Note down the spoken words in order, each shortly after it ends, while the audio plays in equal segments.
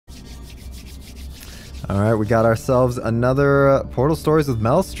Alright, we got ourselves another Portal Stories with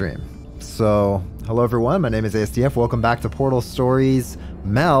Mel stream. So, hello everyone, my name is asdf. Welcome back to Portal Stories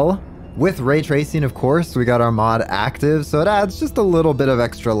Mel. With ray tracing, of course, we got our mod active, so it adds just a little bit of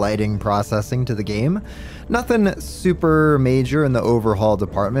extra lighting processing to the game. Nothing super major in the overhaul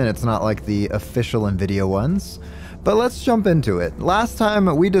department. It's not like the official NVIDIA ones. But let's jump into it. Last time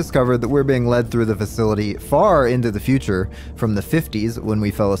we discovered that we're being led through the facility far into the future from the 50s when we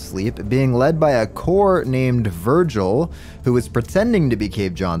fell asleep, being led by a core named Virgil who was pretending to be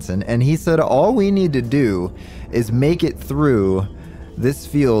Cave Johnson, and he said all we need to do is make it through this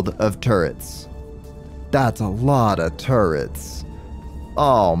field of turrets. That's a lot of turrets.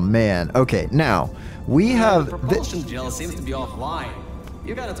 Oh man. Okay, now we have the propulsion gel seems to be offline.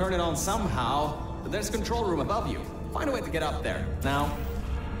 You gotta turn it on somehow. There's a control room above you. Find a way to get up there. Now.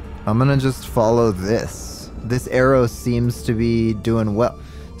 I'm gonna just follow this. This arrow seems to be doing well.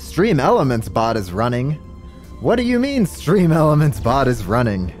 Stream Elements bot is running. What do you mean Stream Elements bot is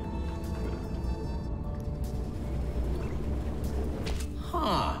running?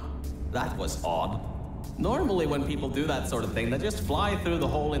 Huh. That was odd. Normally when people do that sort of thing, they just fly through the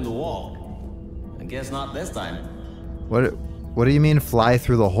hole in the wall. I guess not this time. What do you mean fly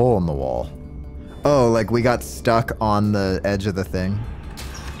through the hole in the wall? Oh, like we got stuck on the edge of the thing?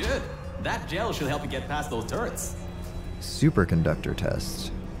 Good. That gel should help you get past those turrets. Superconductor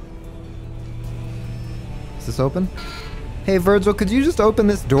test. Is this open? Hey Virgil, could you just open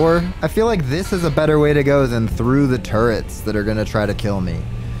this door? I feel like this is a better way to go than through the turrets that are gonna try to kill me.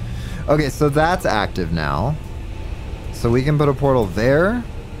 Okay, so that's active now. So we can put a portal there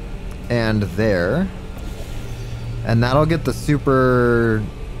and there. And that'll get the super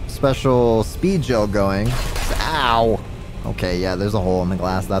special speed gel going. Ow! Okay, yeah, there's a hole in the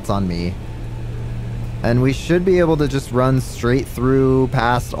glass. That's on me. And we should be able to just run straight through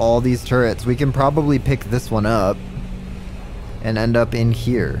past all these turrets. We can probably pick this one up and end up in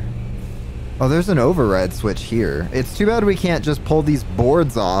here. Oh, there's an override switch here. It's too bad we can't just pull these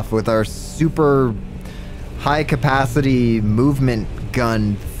boards off with our super high capacity movement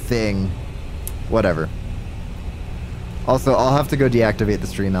gun thing. Whatever. Also, I'll have to go deactivate the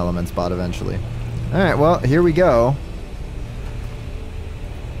Stream Elements bot eventually. Alright, well, here we go.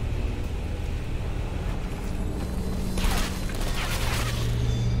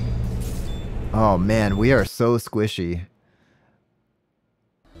 Oh man, we are so squishy.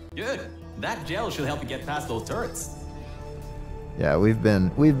 Good. That gel should help you get past those turrets. Yeah, we've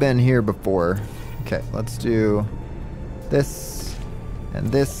been here before. Okay, let's do this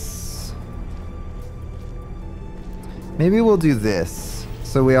and this. Maybe we'll do this.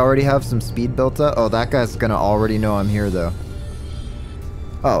 So we already have some speed built up. Oh, that guy's gonna already know I'm here though.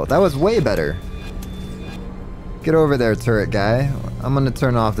 Oh, that was way better. Get over there, turret guy. I'm gonna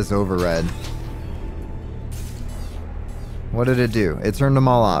turn off this override. What did it do? It turned them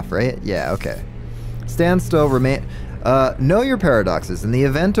all off, right? Yeah, okay. Stand still, remain... know your paradoxes. In the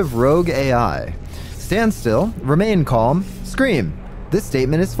event of rogue AI, stand still, remain calm, scream. This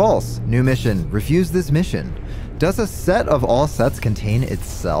statement is false. New mission. Refuse this mission. Does a set of all sets contain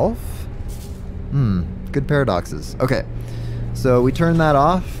itself? Good paradoxes. Okay, so we turned that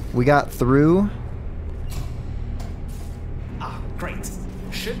off. We got through. Ah, great.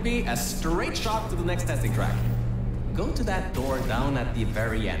 Should be a straight shot to the next testing track. Go to that door down at the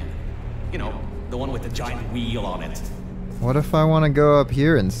very end. You know, the one with the giant wheel on it. What if I want to go up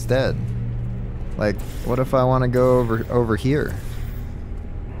here instead? Like, what if I want to go over here?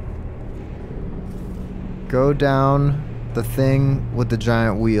 Go down the thing with the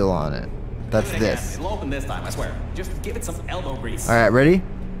giant wheel on it. That's this. It'll open this time, I swear. Just give it some elbow grease. All right, ready?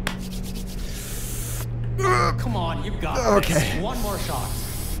 Come on, you got this. Okay. One more shot.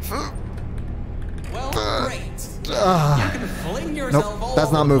 Well, great. You can fling yourself all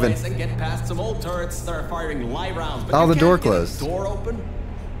that's not over the moving. place and get past some old turrets that are firing live rounds. But oh, you the door can't get closed. The door open?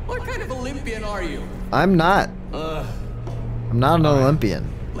 What kind of Olympian are you? I'm not. I'm not an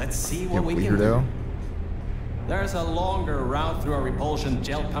Olympian. Let's see what we weirdo. can do. There's a longer route through a repulsion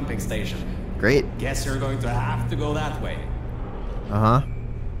gel pumping station. Great. Guess you're going to have to go that way. Uh-huh.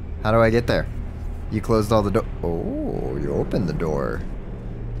 How do I get there? You closed all the door. Oh, you opened the door.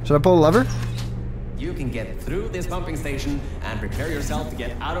 Should I pull a lever? You can get through this pumping station and prepare yourself to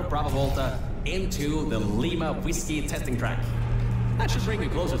get out of Bravo Volta into the Lima Whiskey testing track. That should bring you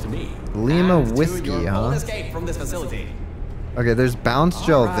closer to me. Lima and Whiskey, to your huh? full escape from this facility. Okay, there's bounce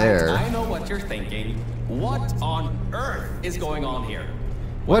gel Alright, there. I know what you're thinking. What on earth is going on here?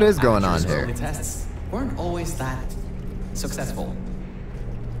 What is going on Aperture's here? early tests weren't always that successful.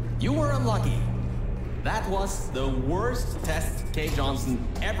 You were unlucky. That was the worst test Cave Johnson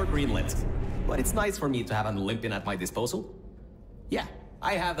ever greenlit. but it's nice for me to have an Olympian at my disposal. Yeah,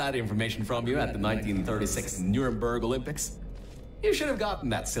 I have that information from you at the 1936 Nuremberg Olympics. You should have gotten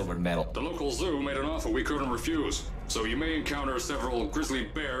that silver medal. The local zoo made an offer we couldn't refuse, so you may encounter several grizzly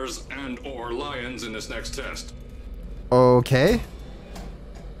bears and/or lions in this next test. Okay.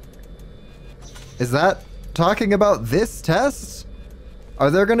 Is that talking about this test?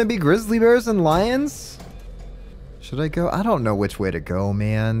 Are there going to be grizzly bears and lions? Should I go? I don't know which way to go,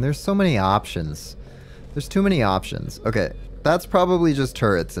 man. There's so many options. There's too many options. Okay, that's probably just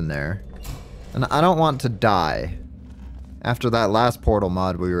turrets in there. And I don't want to die. After that last portal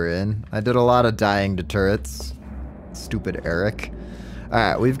mod we were in, I did a lot of dying to turrets. Stupid Eric.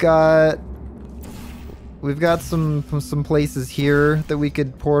 Alright, we've got some places here that we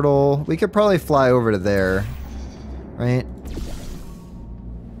could portal. We could probably fly over to there. Right?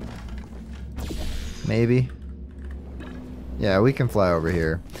 Maybe. Yeah, we can fly over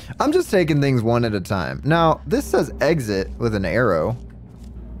here. I'm just taking things one at a time. Now, this says exit with an arrow.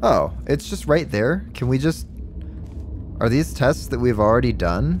 Oh, it's just right there. Can we just... Are these tests that we've already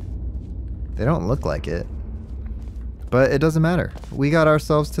done? They don't look like it. But it doesn't matter. We got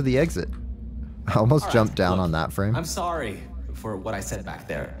ourselves to the exit. I almost jumped down on that frame. I'm sorry for what I said back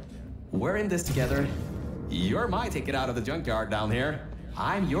there. We're in this together. You're my ticket out of the junkyard down here.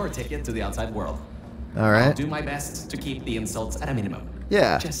 I'm your ticket to the outside world. All right. I'll do my best to keep the insults at a minimum.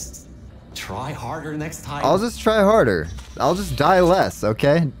 Yeah. Just try harder next time. I'll just try harder. I'll just die less,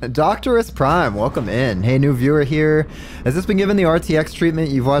 okay? Doctorus Prime, welcome in. Hey, new viewer here. Has this been given the RTX treatment?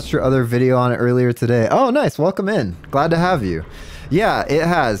 You've watched your other video on it earlier today. Oh, nice. Welcome in. Glad to have you. Yeah, it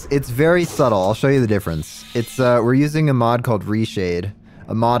has. It's very subtle. I'll show you the difference. It's we're using a mod called Reshade,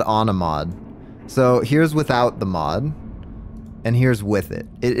 a mod on a mod. So here's without the mod, and here's with it.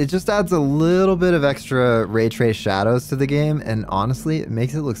 It just adds a little bit of extra ray trace shadows to the game, and honestly, it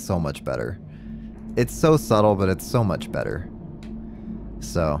makes it look so much better. It's so subtle, but it's so much better.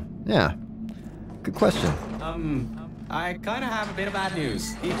 So, yeah. Good question. I kind of have a bit of bad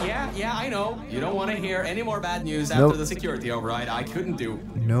news. Yeah, I know. You don't want to hear any more bad news after the security override. I couldn't do.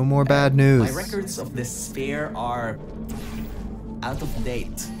 No more bad news. My records of this sphere are out of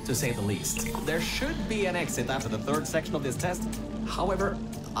date, to say the least. There should be an exit after the third section of this test. However,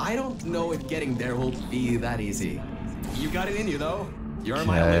 I don't know if getting there will be that easy. You got it in you, though. You're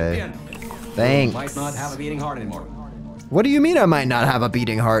my Olympian. Thanks. You might not have a beating heart anymore. What do you mean I might not have a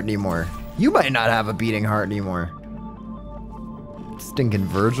beating heart anymore? You might not have a beating heart anymore. Stinking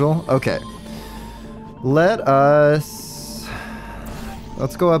Virgil. Okay. Let's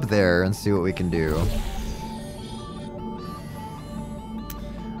go up there and see what we can do.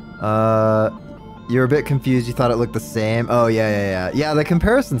 You're a bit confused. You thought it looked the same. Oh, yeah. Yeah, the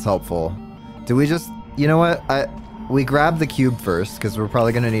comparison's helpful. Do we just... You know what? We grab the cube first, because we're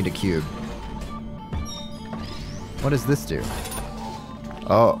probably going to need a cube. What does this do?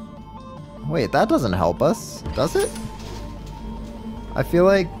 Oh. Wait, that doesn't help us, does it? I feel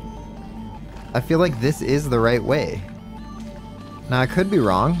like this is the right way. Now, I could be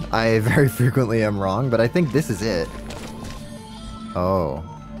wrong. I very frequently am wrong, but I think this is it. Oh.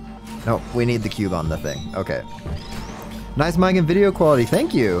 No, we need the cube on the thing. Okay. Nice mic and video quality.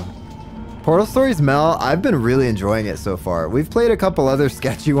 Thank you. Portal Stories Mel, I've been really enjoying it so far. We've played a couple other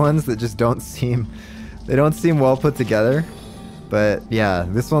sketchy ones that just don't seem... They don't seem well put together. But yeah,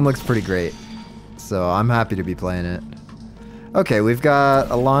 this one looks pretty great. So I'm happy to be playing it. Okay, we've got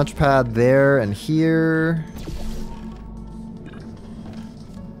a launch pad there and here.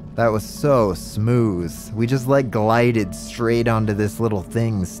 That was so smooth. We just like glided straight onto this little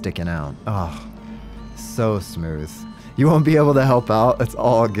thing sticking out. Oh, so smooth. You won't be able to help out. It's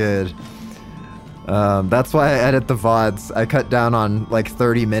all good. That's why I edit the VODs. I cut down on like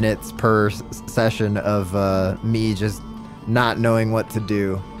 30 minutes per session of me just not knowing what to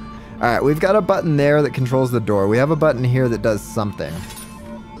do. Alright, we've got a button there that controls the door. We have a button here that does something.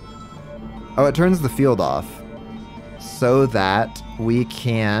 Oh, it turns the field off. So that we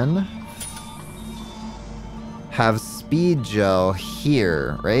can have speed gel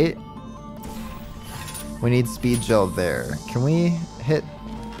here, right? We need speed gel there. Can we hit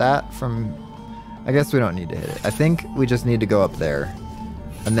that from... I guess we don't need to hit it. I think we just need to go up there.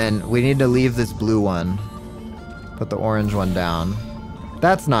 And then we need to leave this blue one. Put the orange one down.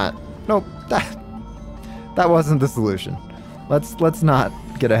 That's not... Nope. That wasn't the solution. Let's not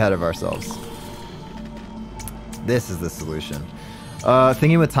get ahead of ourselves. This is the solution.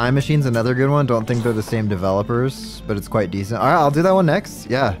 Thinking with Time Machine's another good one. Don't think they're the same developers, but it's quite decent. Alright, I'll do that one next.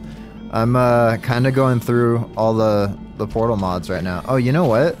 Yeah. I'm kind of going through all the portal mods right now. Oh, you know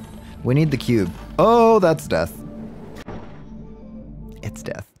what? We need the cube. Oh, that's death. It's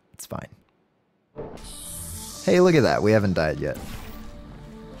death. It's fine. Hey, look at that. We haven't died yet.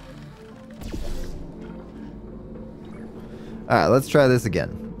 Alright, let's try this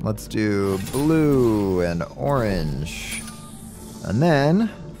again. Let's do blue and orange. And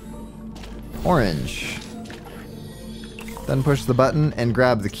then orange. Then push the button and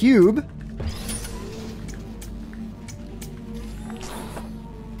grab the cube.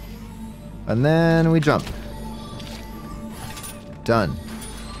 And then we jump. Done.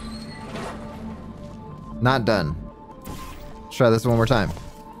 Not done. Let's try this one more time.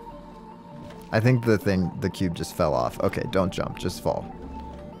 I think the cube just fell off. Okay, don't jump, just fall.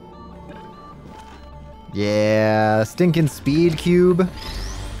 Yeah, stinking speed cube.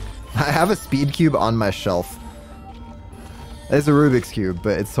 I have a speed cube on my shelf. It's a Rubik's Cube,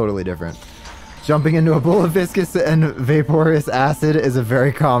 but it's totally different. Jumping into a bowl of viscous and vaporous acid is a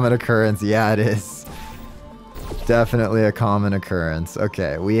very common occurrence. Yeah, it is. Definitely a common occurrence.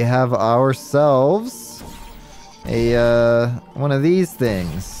 Okay, we have ourselves a one of these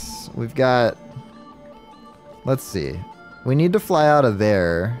things. We've got... Let's see. We need to fly out of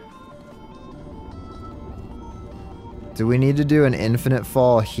there. Do we need to do an infinite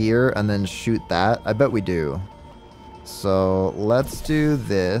fall here and then shoot that? I bet we do. So let's do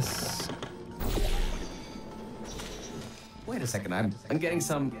this. Wait a second, I'm getting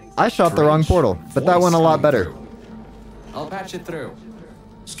some... I shot the wrong portal, but that went a lot better. I'll patch it through.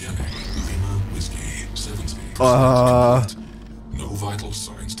 Scanning. Lima Whiskey 70. No vital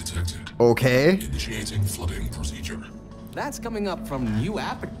signs detected. Okay. Initiating flooding procedure. That's coming up from new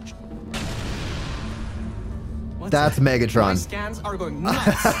Aperture. That's Megatron. My scans are going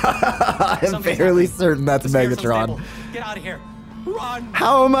nuts. I'm fairly certain that's Megatron. Get out of here. Run.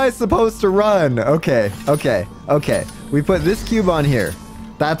 How am I supposed to run? Okay, okay, okay. We put this cube on here.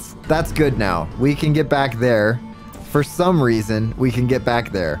 That's good now. We can get back there. For some reason, we can get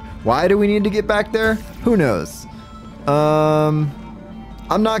back there. Why do we need to get back there? Who knows?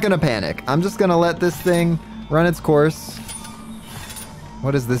 I'm not gonna panic. I'm just gonna let this thing run its course.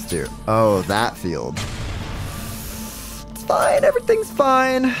 What does this do? Oh, that field. It's fine. Everything's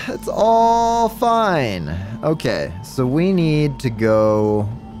fine. It's all fine. Okay, so we need to go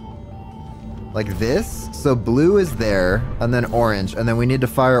like this. So blue is there, and then orange, and then we need to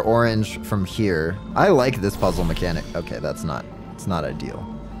fire orange from here. I like this puzzle mechanic. Okay, it's not ideal.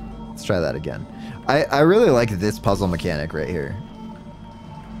 Let's try that again. I really like this puzzle mechanic right here.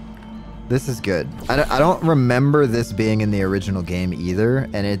 This is good. I don't remember this being in the original game either,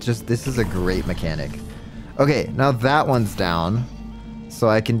 and this is a great mechanic. Okay, now that one's down, so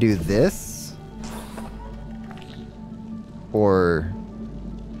I can do this, or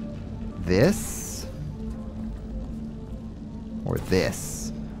this, or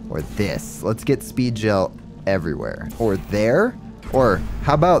this, or this. Let's get speed gel everywhere. Or there, or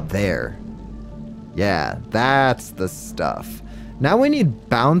how about there? Yeah, that's the stuff. Now we need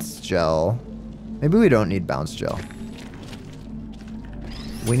bounce gel. Maybe we don't need bounce gel.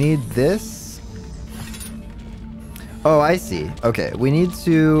 We need this. Oh, I see. Okay, we need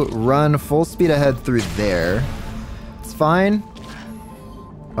to run full speed ahead through there. It's fine.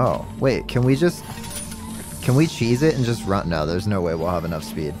 Oh, wait, can we cheese it and just run? No, there's no way we'll have enough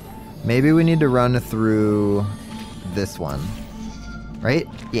speed. Maybe we need to run through this one. Right?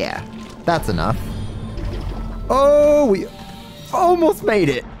 Yeah, that's enough. Oh, we almost made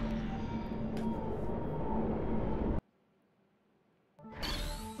it.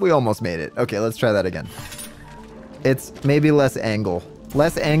 We almost made it. Okay, let's try that again. It's maybe less angle.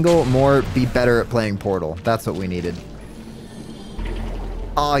 Less angle, more be better at playing Portal. That's what we needed.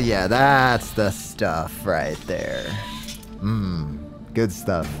 Oh yeah, that's the stuff right there. Good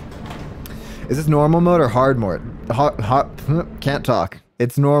stuff. Is this normal mode or hard mode? Can't talk.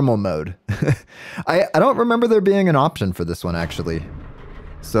 It's normal mode. I don't remember there being an option for this one actually.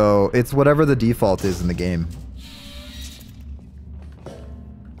 So it's whatever the default is in the game.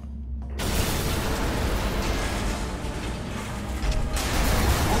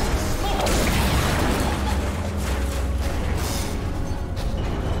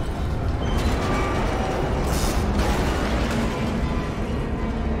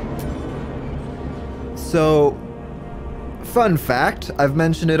 So, fun fact, I've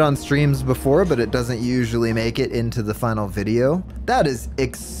mentioned it on streams before, but it doesn't usually make it into the final video. That is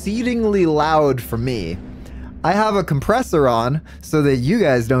exceedingly loud for me. I have a compressor on so that you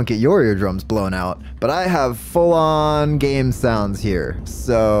guys don't get your eardrums blown out, but I have full-on game sounds here.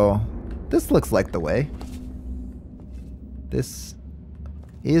 So, this looks like the way. This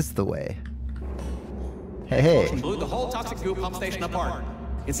is the way. Hey. Blew the whole toxic goo pump station apart.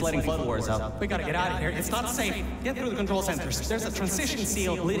 It's letting flood wars out. We gotta get out of here. It's not safe. Get through the control centers. There's a transition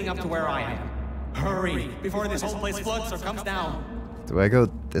seal leading up to where I am. Hurry, before this whole place floods or comes down. Do I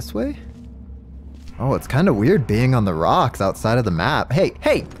go this way? Oh, it's kind of weird being on the rocks outside of the map. Hey,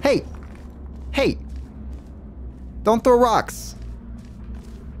 hey, hey! Hey! Don't throw rocks!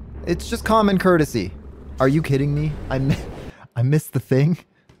 It's just common courtesy. Are you kidding me? I missed the thing.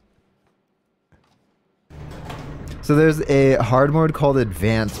 So there's a hard mode called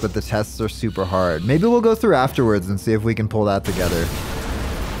Advanced, but the tests are super hard. Maybe we'll go through afterwards and see if we can pull that together.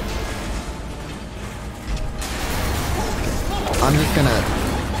 I'm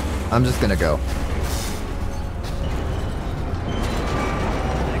just gonna go.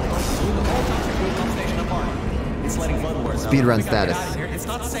 Speedrun status. It's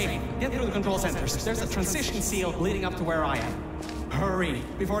not safe. Get through the control centers. There's a transition seal leading up to where I am. Hurry,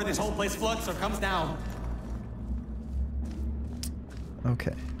 before this whole place floods or comes down.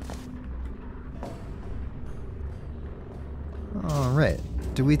 Okay. Alright.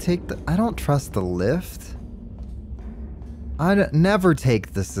 Do we take the... I don't trust the lift. Never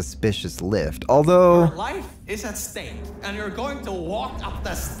take the suspicious lift, although... Your life is at stake, and you're going to walk up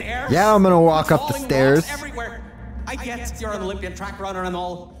the stairs? Yeah, I'm gonna walk up the stairs. Everywhere. I get you're an Olympian track runner and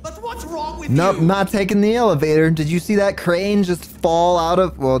all, but what's wrong with Nope, you? not taking the elevator. Did you see that crane just fall out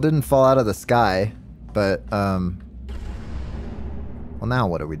of... Well, it didn't fall out of the sky, but, Well, now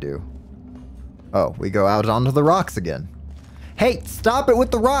what do we do? Oh, we go out onto the rocks again. Hey, stop it with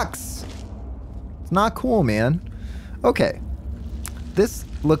the rocks! It's not cool, man. Okay. This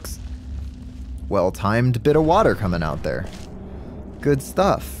looks... well-timed bit of water coming out there. Good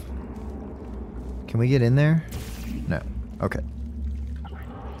stuff. Can we get in there? No. Okay.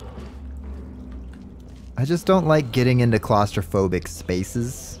 I just don't like getting into claustrophobic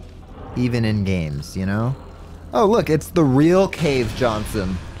spaces. Even in games, you know? Oh, look, it's the real Cave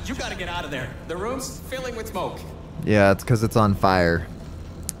Johnson. You gotta get out of there. The room's filling with smoke. Yeah, it's because it's on fire.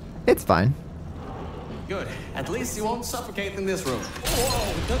 It's fine. Good. At least you won't suffocate in this room.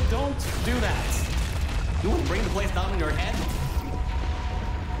 Whoa, don't do that. You won't bring the place down on your head?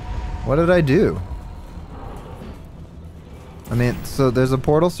 What did I do? I mean, so there's a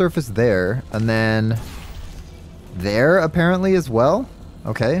portal surface there, and then there apparently as well?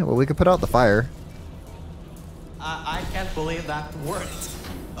 Okay, well we could put out the fire. I can't believe that worked.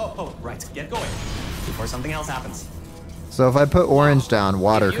 Oh, right. Get going before something else happens. So if I put orange down,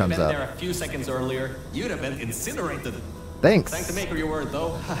 water comes If you'd up. been there a few seconds earlier, you'd have been incinerated. Thanks. Thanks to make your word,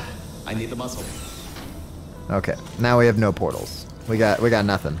 though. I need the muscle. Okay, now we have no portals. We got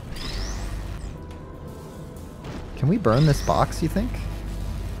nothing. Can we burn this box, you think?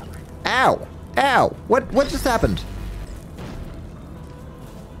 Ow! Ow! What just happened?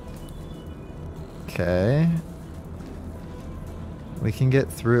 Okay. We can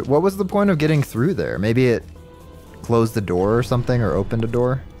get through. What was the point of getting through there? Maybe it closed the door or something, or opened a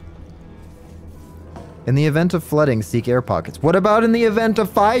door? In the event of flooding, seek air pockets. What about in the event of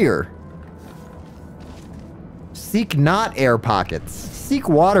fire? Seek not air pockets. Seek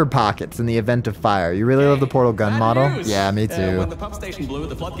water pockets in the event of fire. You really love the portal gun model? News. Yeah, me too. When the pump station blew,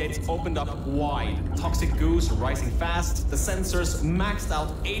 the floodgates opened up wide. Toxic goose rising fast. The sensors maxed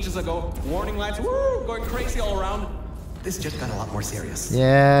out ages ago. Warning lights, woo, going crazy all around. This just got a lot more serious.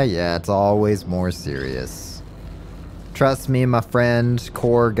 Yeah, it's always more serious. Trust me, my friend,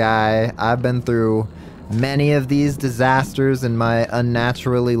 core guy. I've been through many of these disasters in my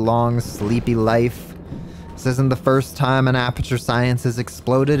unnaturally long, sleepy life. This isn't the first time an Aperture Science has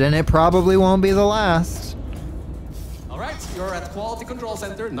exploded, and it probably won't be the last. Alright, you're at Quality Control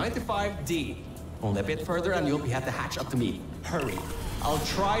Center 95D. Only a bit further and you'll be at the hatch. Up to me. Hurry. I'll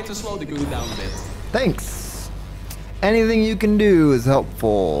try to slow the goo down a bit. Thanks. Anything you can do is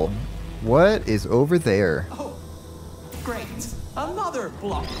helpful. What is over there? Oh, great. Another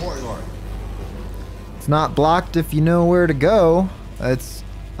blocked corridor. It's not blocked if you know where to go. I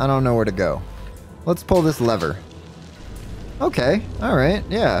don't know where to go. Let's pull this lever. Okay, alright,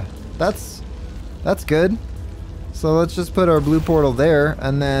 yeah. That's good. So let's just put our blue portal there,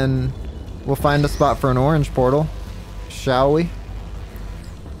 and then we'll find a spot for an orange portal. Shall we?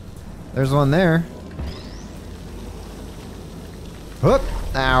 There's one there. Hook!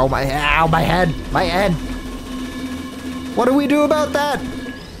 Ow, my head! My head! What do we do about that?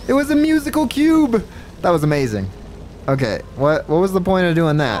 It was a musical cube! That was amazing. Okay, what was the point of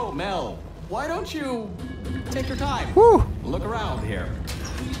doing that? Oh, Mel, why don't you take your time? Woo! Look around here.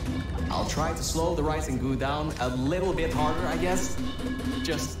 I'll try to slow the rising goo down a little bit harder, I guess.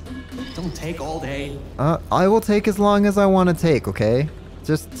 Just don't take all day. I will take as long as I want to take, okay?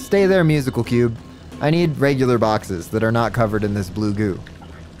 Just stay there, musical cube. I need regular boxes that are not covered in this blue goo.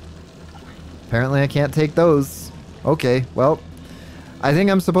 Apparently I can't take those. Okay, well, I think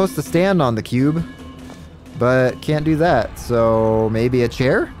I'm supposed to stand on the cube, but can't do that. So maybe a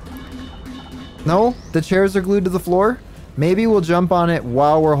chair? No, the chairs are glued to the floor. Maybe we'll jump on it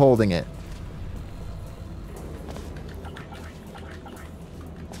while we're holding it.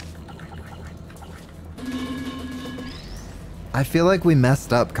 I feel like we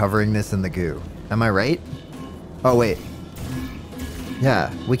messed up covering this in the goo. Am I right? Oh, wait.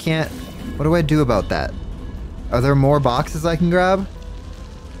 Yeah, we can't... What do I do about that? Are there more boxes I can grab?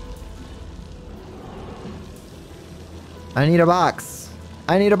 I need a box.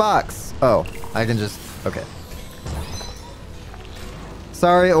 I need a box. Oh, I can just... Okay.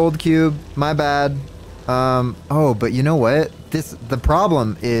 Sorry, old cube. My bad. Oh, but you know what? The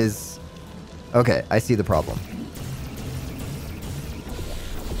problem is... Okay, I see the problem.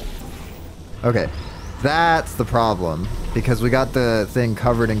 Okay, that's the problem, because we got the thing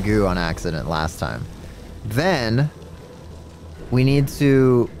covered in goo on accident last time. Then, we need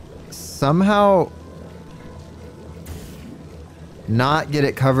to somehow not get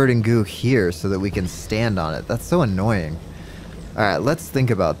it covered in goo here so that we can stand on it. That's so annoying. Alright, let's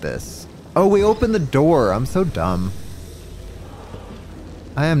think about this. Oh, we opened the door. I'm so dumb.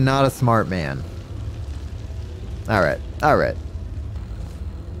 I am not a smart man. Alright, alright.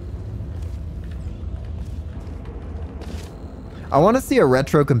 I want to see a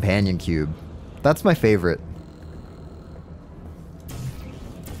retro companion cube. That's my favorite.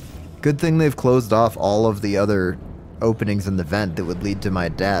 Good thing they've closed off all of the other openings in the vent that would lead to my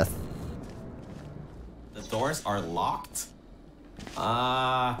death. The doors are locked?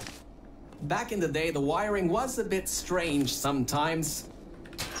 Back in the day, the wiring was a bit strange sometimes.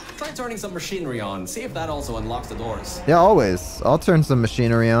 Try turning some machinery on, see if that also unlocks the doors. Yeah, always. I'll turn some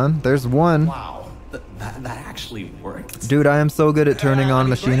machinery on. There's one. Wow. That actually worked. Dude, I am so good at turning on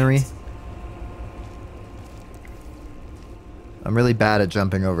machinery. Great. I'm really bad at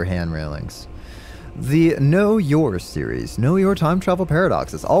jumping over hand railings. The Know Your series. Know your time travel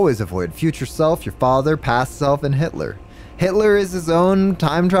paradoxes. Always avoid future self, your father, past self, and Hitler. Hitler is his own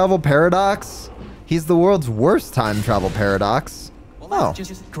time travel paradox? He's the world's worst time travel paradox. Well, that's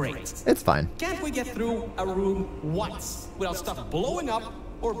just great. It's fine. Can't we get through a room once without stuff blowing up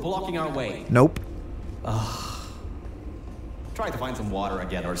or blocking our way? Nope. Try to find some water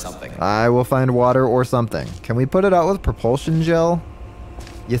again or something. I will find water or something. Can we put it out with propulsion gel?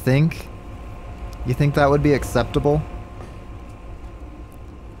 You think? You think that would be acceptable?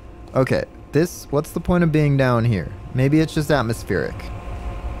 Okay, what's the point of being down here? Maybe it's just atmospheric.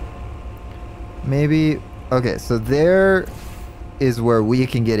 Maybe, okay, so there is where we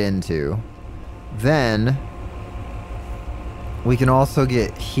can get into. Then, we can also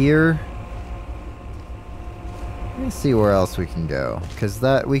get here. Let me see where else we can go, because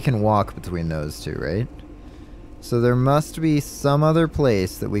we can walk between those two, right? So there must be some other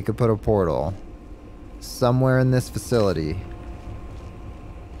place that we could put a portal. Somewhere in this facility.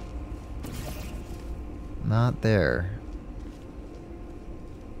 Not there.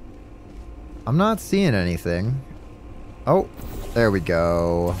 I'm not seeing anything. Oh, there we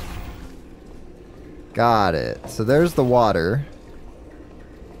go. Got it. So there's the water.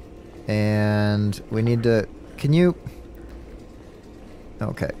 And we need to... Can you...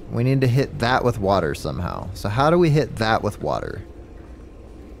 Okay, we need to hit that with water somehow. So how do we hit that with water?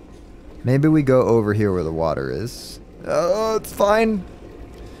 Maybe we go over here where the water is. Oh, it's fine.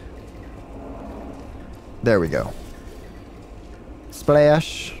 There we go.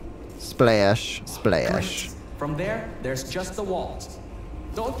 Splash, splash, splash. Great. From there, there's just the walls.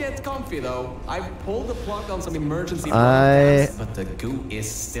 Don't get comfy though. I've pulled the plug on some emergency gas, but the goo is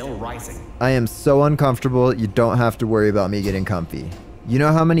still rising. I am so uncomfortable, you don't have to worry about me getting comfy. You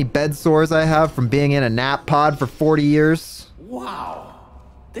know how many bed sores I have from being in a nap pod for 40 years? Wow.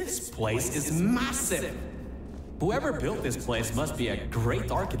 This place is massive. Whoever built this place must be a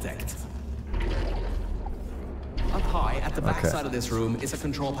great architect. Up high at the back side of this room is a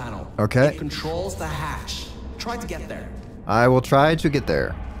control panel. Okay. It controls the hatch. Try to get there. I will try to get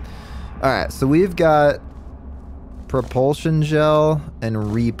there. Alright, so we've got propulsion gel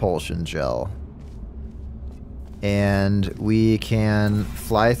and repulsion gel. And we can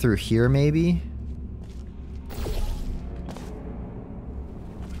fly through here maybe?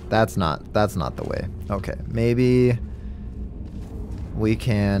 That's not the way. Okay, maybe we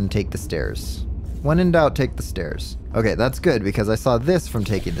can take the stairs. When in doubt, take the stairs. Okay, that's good because I saw this from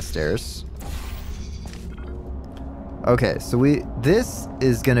taking the stairs. Okay, so this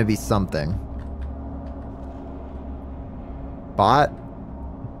is gonna be something. Bot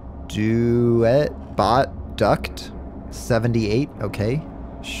duct 78. Okay,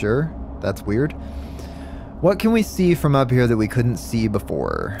 sure, that's weird. What can we see from up here that we couldn't see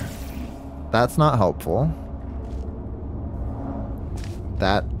before? That's not helpful.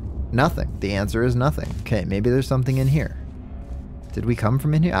 Nothing. The answer is nothing. Okay, maybe there's something in here. Did we come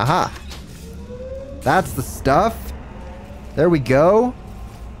from in here? Aha! That's the stuff. There we go.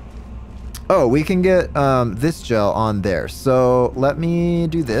 Oh, we can get this gel on there. So let me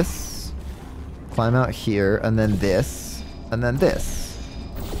do this. Climb out here, and then this, and then this.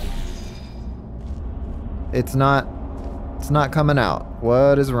 It's not coming out.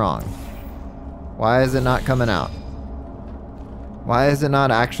 What is wrong? Why is it not coming out? Why is it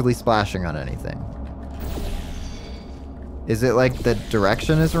not actually splashing on anything? Is it like the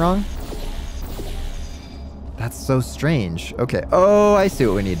direction is wrong? That's so strange. Okay. Oh, I see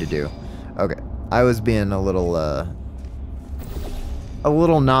what we need to do. Okay. I was being a little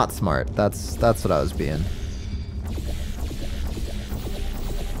not smart. That's what I was being.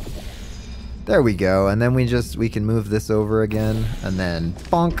 There we go. And then we can move this over again and then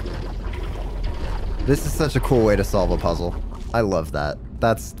bonk. This is such a cool way to solve a puzzle. I love that.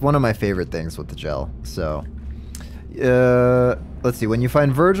 That's one of my favorite things with the gel. So, let's see. When you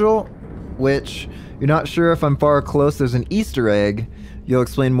find Virgil, which you're not sure if I'm far or close, there's an Easter egg. You'll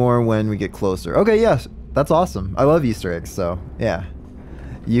explain more when we get closer. Okay, yes. That's awesome. I love Easter eggs, so yeah.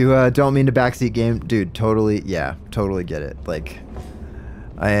 You don't mean to backseat game. Dude, totally, yeah, totally get it. Like,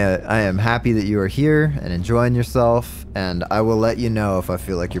 I am happy that you are here and enjoying yourself, and I will let you know if I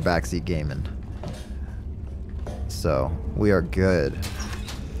feel like you're backseat gaming. So, we are good.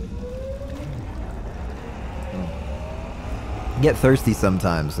 Get thirsty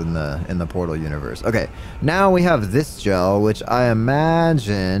sometimes in the Portal universe. Okay, now we have this gel, which I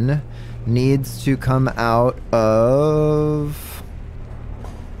imagine needs to come out of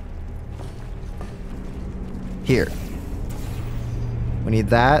here. We need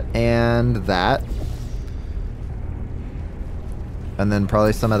that and that. And then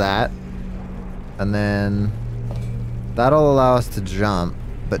probably some of that. And then that'll allow us to jump,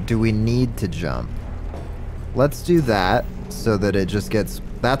 but do we need to jump? Let's do that so that it just gets,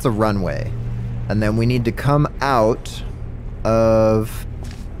 that's a runway. And then we need to come out of,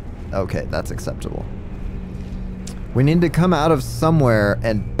 okay, that's acceptable. We need to come out of somewhere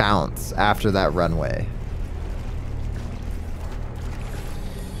and bounce after that runway.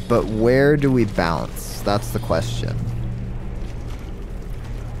 But where do we bounce? That's the question.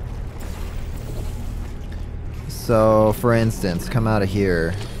 So, for instance, come out of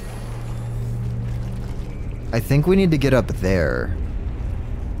here. I think we need to get up there.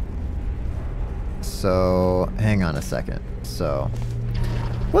 So, hang on a second. So,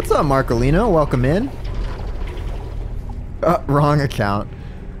 what's up, Marcolino? Welcome in. Wrong account.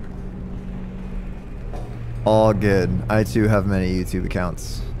 All good. I too have many YouTube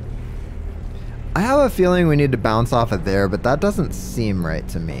accounts. I have a feeling we need to bounce off of there, but that doesn't seem right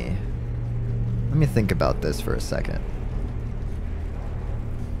to me. Let me think about this for a second.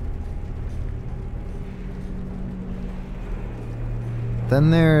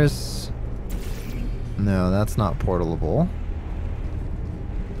 Then there's... No, that's not portalable.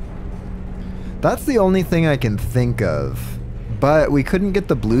 That's the only thing I can think of. But we couldn't get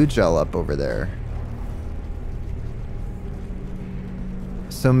the blue gel up over there.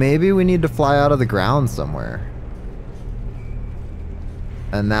 So maybe we need to fly out of the ground somewhere.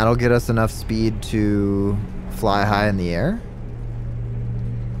 And that'll get us enough speed to fly high in the air?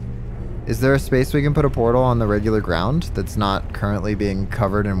 Is there a space we can put a portal on the regular ground that's not currently being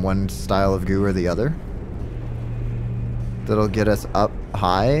covered in one style of goo or the other? That'll get us up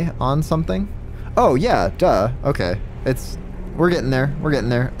high on something? Oh yeah, duh. Okay. We're getting there. We're getting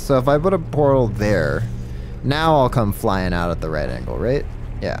there. So if I put a portal there, now I'll come flying out at the right angle, right?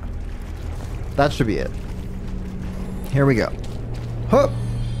 Yeah. That should be it. Here we go. Hup!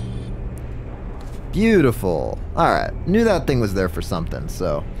 Beautiful. Alright. Knew that thing was there for something,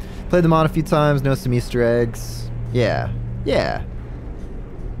 so... Played them on a few times, know some Easter eggs. Yeah. Yeah.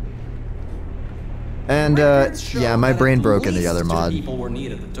 And, yeah, my brain broke in the other mod. People were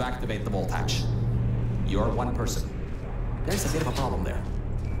needed to activate the vault hatch. You're one person. There's a bit of a problem there.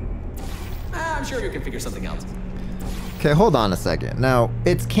 I'm sure you can figure something out. Okay, hold on a second. Now,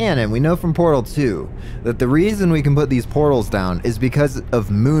 it's canon. We know from Portal 2 that the reason we can put these portals down is because of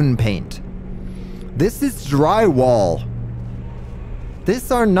moon paint. This is drywall.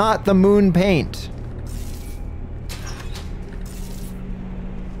 These are not the moon paint.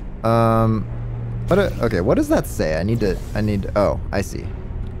 Okay, what does that say? I need, oh, I see.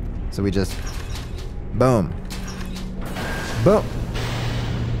 So we just, boom. Boom.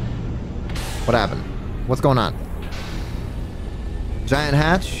 What happened? What's going on? Giant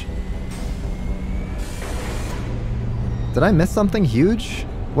hatch? Did I miss something huge?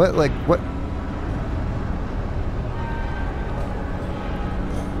 What, like, what?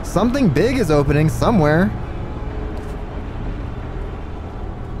 Something big is opening somewhere.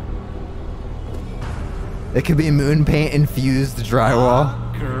 It could be moon paint infused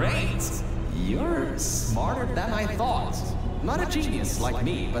drywall. Great! You're smarter than I thought. Not a genius like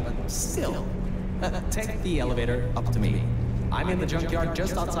me, but still. Take the elevator up to me. I'm in the junkyard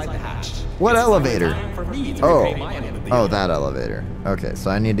just outside the hatch. What elevator? For me to Oh, repay my end of the deal. oh, that elevator. Okay,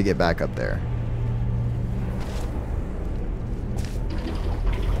 so I need to get back up there.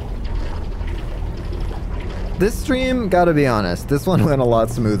 This stream, gotta be honest, this one went a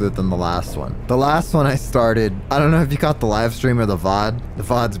lot smoother than the last one. The last one I started, I don't know if you caught the live stream or the VOD. The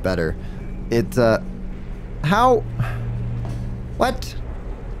VOD's better. It, how? What?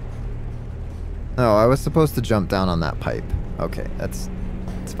 Oh, I was supposed to jump down on that pipe. Okay, it's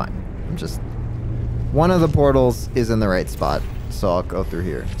fine. I'm just, one of the portals is in the right spot, so I'll go through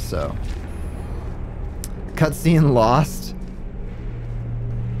here, so. Cutscene lost.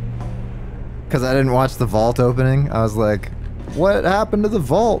 Because I didn't watch the vault opening. I was like, what happened to the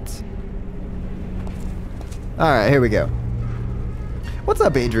vault? Alright, here we go. What's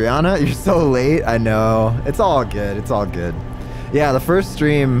up, Adriana? You're so late. I know. It's all good. It's all good. Yeah, the first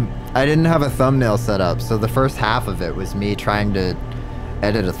stream, I didn't have a thumbnail set up, so the first half of it was me trying to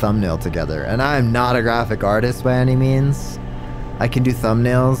edit a thumbnail together. And I'm not a graphic artist by any means. I can do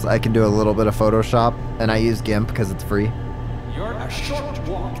thumbnails, I can do a little bit of Photoshop, and I use GIMP because it's free. You're a short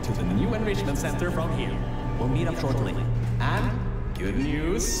walk to the new enrichment center from here. We'll meet up shortly. And good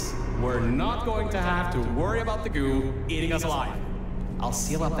news, we're not going to have to worry about the goo eating us alive. I'll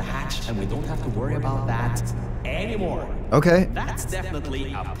seal up the hatch and we don't have to worry about that anymore. Okay. That's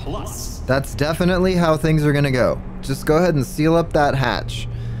definitely a plus. That's definitely how things are gonna go. Just go ahead and seal up that hatch.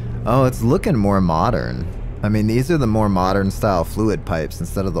 Oh, it's looking more modern. I mean, these are the more modern style fluid pipes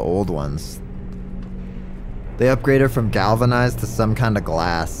instead of the old ones. They upgraded from galvanized to some kind of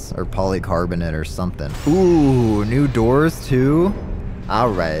glass or polycarbonate or something. Ooh, new doors too?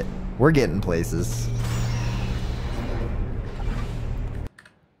 Alright, we're getting places.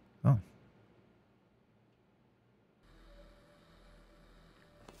 Oh.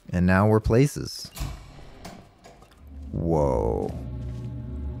 And now we're places. Whoa.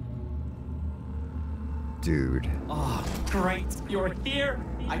 Dude. Oh, great. You're here.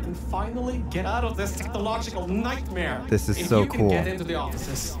 I can finally get out of this technological nightmare. This is so cool. If you can get into the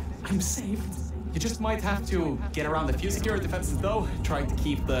offices, I'm safe. You just might have to get around a few security defenses though, trying to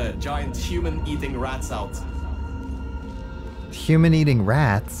keep the giant human-eating rats out. Human-eating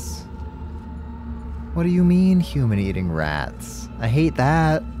rats? What do you mean, human-eating rats? I hate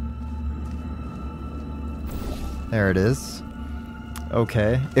that. There it is.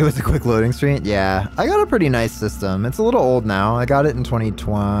 Okay. It was a quick loading screen? Yeah. I got a pretty nice system. It's a little old now. I got it in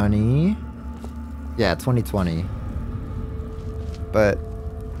 2020. Yeah, 2020. But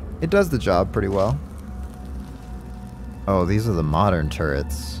it does the job pretty well. Oh, these are the modern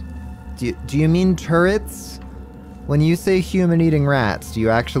turrets. Do you mean turrets? When you say human-eating rats, do you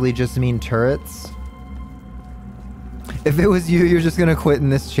actually just mean turrets? If it was you, you're just gonna quit in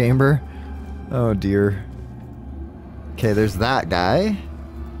this chamber? Oh dear. Okay, there's that guy.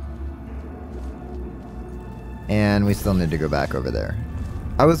 And we still need to go back over there.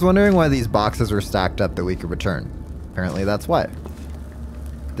 I was wondering why these boxes were stacked up that we could return. Apparently that's why.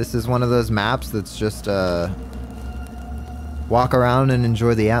 This is one of those maps that's just, walk around and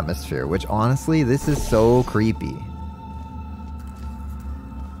enjoy the atmosphere, which honestly, this is so creepy.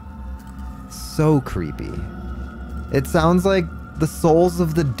 So creepy. It sounds like the souls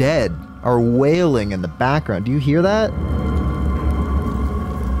of the dead are wailing in the background. Do you hear that?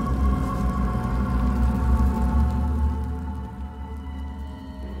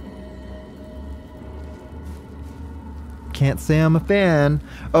 Can't say I'm a fan.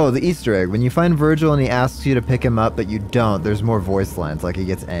 Oh, the Easter egg. When you find Virgil and he asks you to pick him up, but you don't, there's more voice lines, like he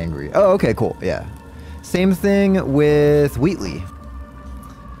gets angry. Oh, okay, cool. Yeah. Same thing with Wheatley.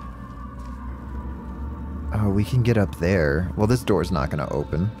 Oh, we can get up there. Well, this door's not going to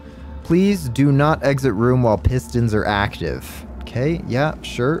open. Please do not exit room while pistons are active. Okay, yeah,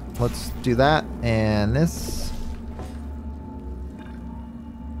 sure. Let's do that. And this.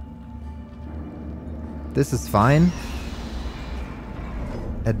 This is fine.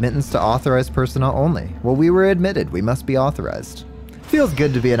 Admittance to authorized personnel only. Well, we were admitted. We must be authorized. Feels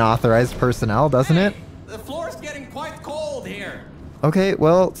good to be an authorized personnel, doesn't it? The floor's getting quite cold here. Okay,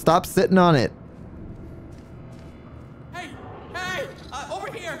 well, stop sitting on it.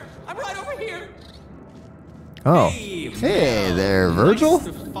 Over here. I'm right over here. Oh. Hey there, Virgil. Nice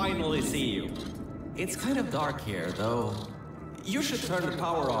to finally see you. It's kind of dark here, though. You should turn the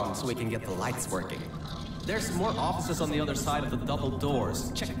power on so we can get the lights working. There's more offices on the other side of the double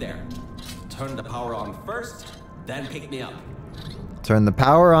doors. Check there. Turn the power on first, then pick me up. Turn the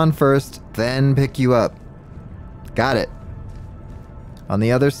power on first, then pick you up. Got it. On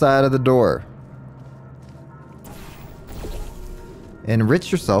the other side of the door.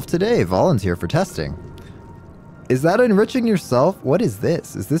 Enrich yourself today. Volunteer for testing. Is that enriching yourself? What is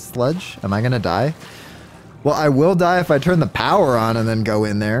this? Is this sludge? Am I gonna die? Well, I will die if I turn the power on and then go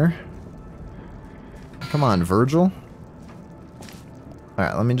in there. Come on, Virgil.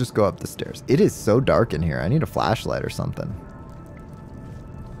 Alright, let me just go up the stairs. It is so dark in here. I need a flashlight or something.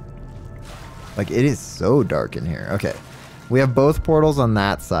 Like, it is so dark in here. Okay. We have both portals on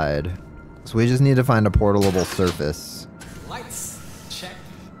that side. So we just need to find a portalable surface. Lights. Check.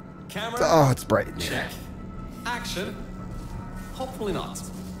 Camera. Oh, it's bright. Check. Action. Hopefully not.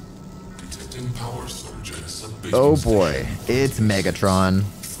 Detecting power surge at sub-basement Oh boy. station. It's Megatron.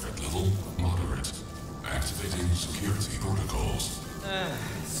 Threat level moderate. Activating security protocols.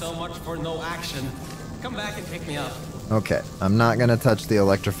 So much for no action. Come back and pick me up. Okay. I'm not gonna touch the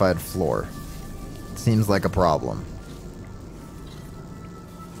electrified floor. Seems like a problem.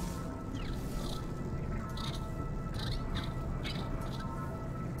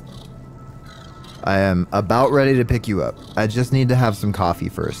 I am about ready to pick you up. I just need to have some coffee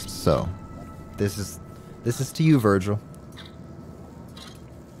first, so this is to you, Virgil.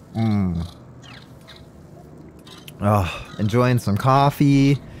 Oh, enjoying some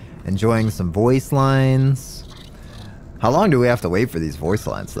coffee, enjoying some voice lines. How long do we have to wait for these voice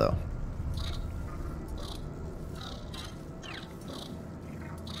lines, though?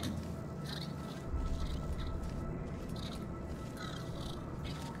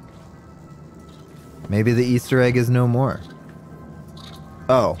 Maybe the Easter egg is no more.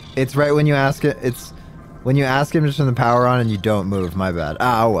 Oh, it's right when you ask it. It's when you ask him to turn the power on and you don't move. My bad.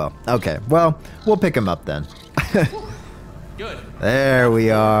 Ah, oh well. Okay. Well, we'll pick him up then. Good. There we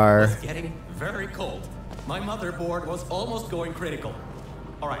are. It's getting very cold. My motherboard was almost going critical.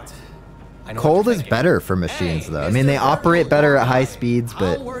 All right. I know what Cold you're is thinking. better for machines, Hey, though. I mean, they Mr. operate Virgil, better your at high guy. speeds,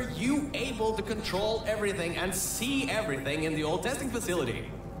 but How were you able to control everything and see everything in the old testing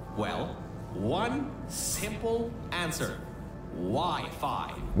facility? Well, one simple answer.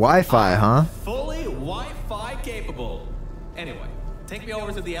 Wi-Fi. Wi-Fi, huh? Fully Wi-Fi capable. Anyway, take me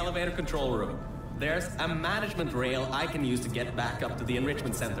over to the elevator control room. There's a management rail I can use to get back up to the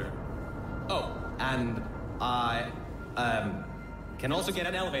enrichment center. Oh, and I can also get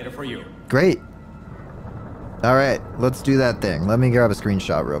an elevator for you. Great. All right, let's do that thing. Let me grab a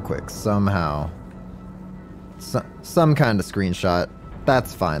screenshot real quick. Somehow. Some kind of screenshot.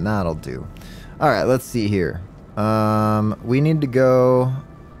 That's fine. That'll do. All right, let's see here. We need to go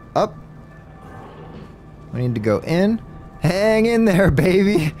up. We need to go in. Hang in there,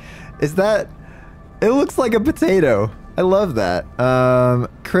 baby. Is that... It looks like a potato. I love that.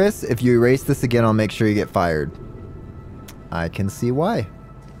 Chris, if you erase this again, I'll make sure you get fired. I can see why.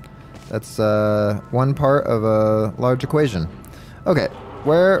 That's one part of a large equation. Okay,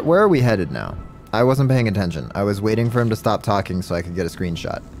 where are we headed now? I wasn't paying attention. I was waiting for him to stop talking so I could get a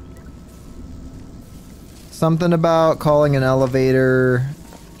screenshot. Something about calling an elevator.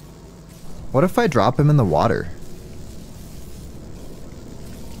 What if I drop him in the water?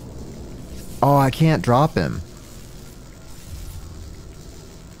 Oh, I can't drop him.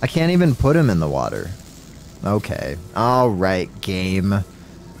 I can't even put him in the water. Okay. Alright, game.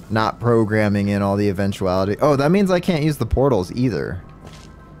 Not programming in all the eventuality. Oh, that means I can't use the portals either.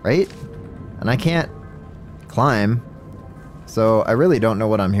 Right? And I can't climb. So I really don't know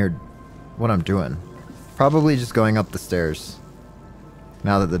what I'm doing. Probably just going up the stairs.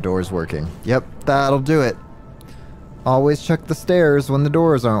 Now that the door's working. Yep, that'll do it. Always check the stairs when the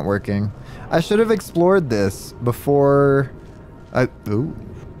doors aren't working. I should have explored this before ooh.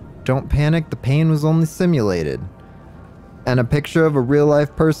 Don't panic, the pain was only simulated. And a picture of a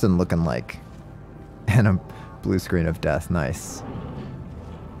real-life person looking like. And a blue screen of death. Nice.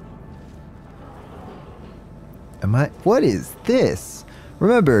 What is this?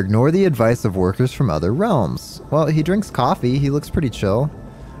 Remember, ignore the advice of workers from other realms. Well, he drinks coffee. He looks pretty chill.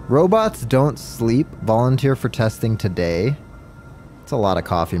 Robots don't sleep. Volunteer for testing today. It's a lot of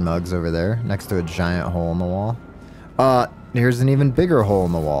coffee mugs over there, next to a giant hole in the wall. Here's an even bigger hole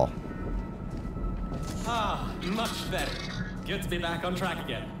in the wall. Ah, much better. Good to be back on track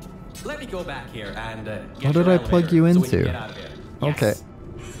again. Let me go back here and get What did your I plug you elevator so we can into? get out of here. Yes. Okay.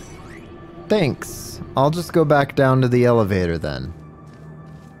 Thanks. I'll just go back down to the elevator then.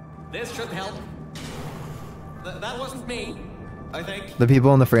 This should help. That wasn't me. I think. The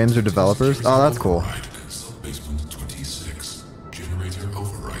people in the frames are developers? Oh, that's cool. Override at Sub-basement 26. Generator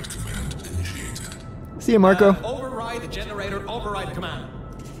override command initiated. See you, Marco. Override the generator override command.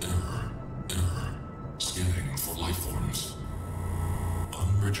 Error. Scanning for life forms.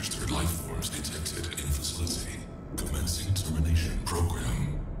 Unregistered life forms detected in facility. Commencing termination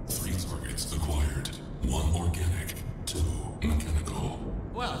program. 3 targets acquired. 1 organic. 2 mechanical.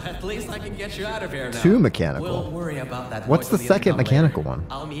 Well, at least I can get you out of here now. 2 mechanical. We'll worry about that. What's voice the on second intercom mechanical later. one?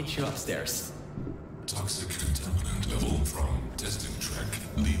 I'll meet you upstairs. Toxic contaminant level from testing track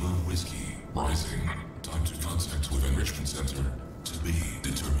Lima Whiskey. Rising. Time to contact with enrichment center. To be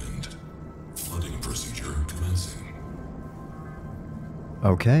determined. Flooding procedure commencing.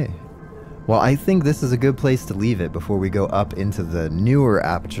 Okay. Well, I think this is a good place to leave it before we go up into the newer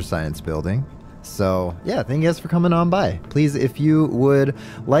Aperture Science building. So, yeah, thank you guys for coming on by. Please, if you would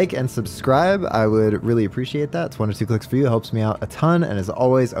like and subscribe, I would really appreciate that. It's 1 or 2 clicks for you. It helps me out a ton. And as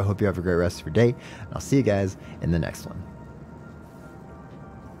always, I hope you have a great rest of your day. And I'll see you guys in the next one.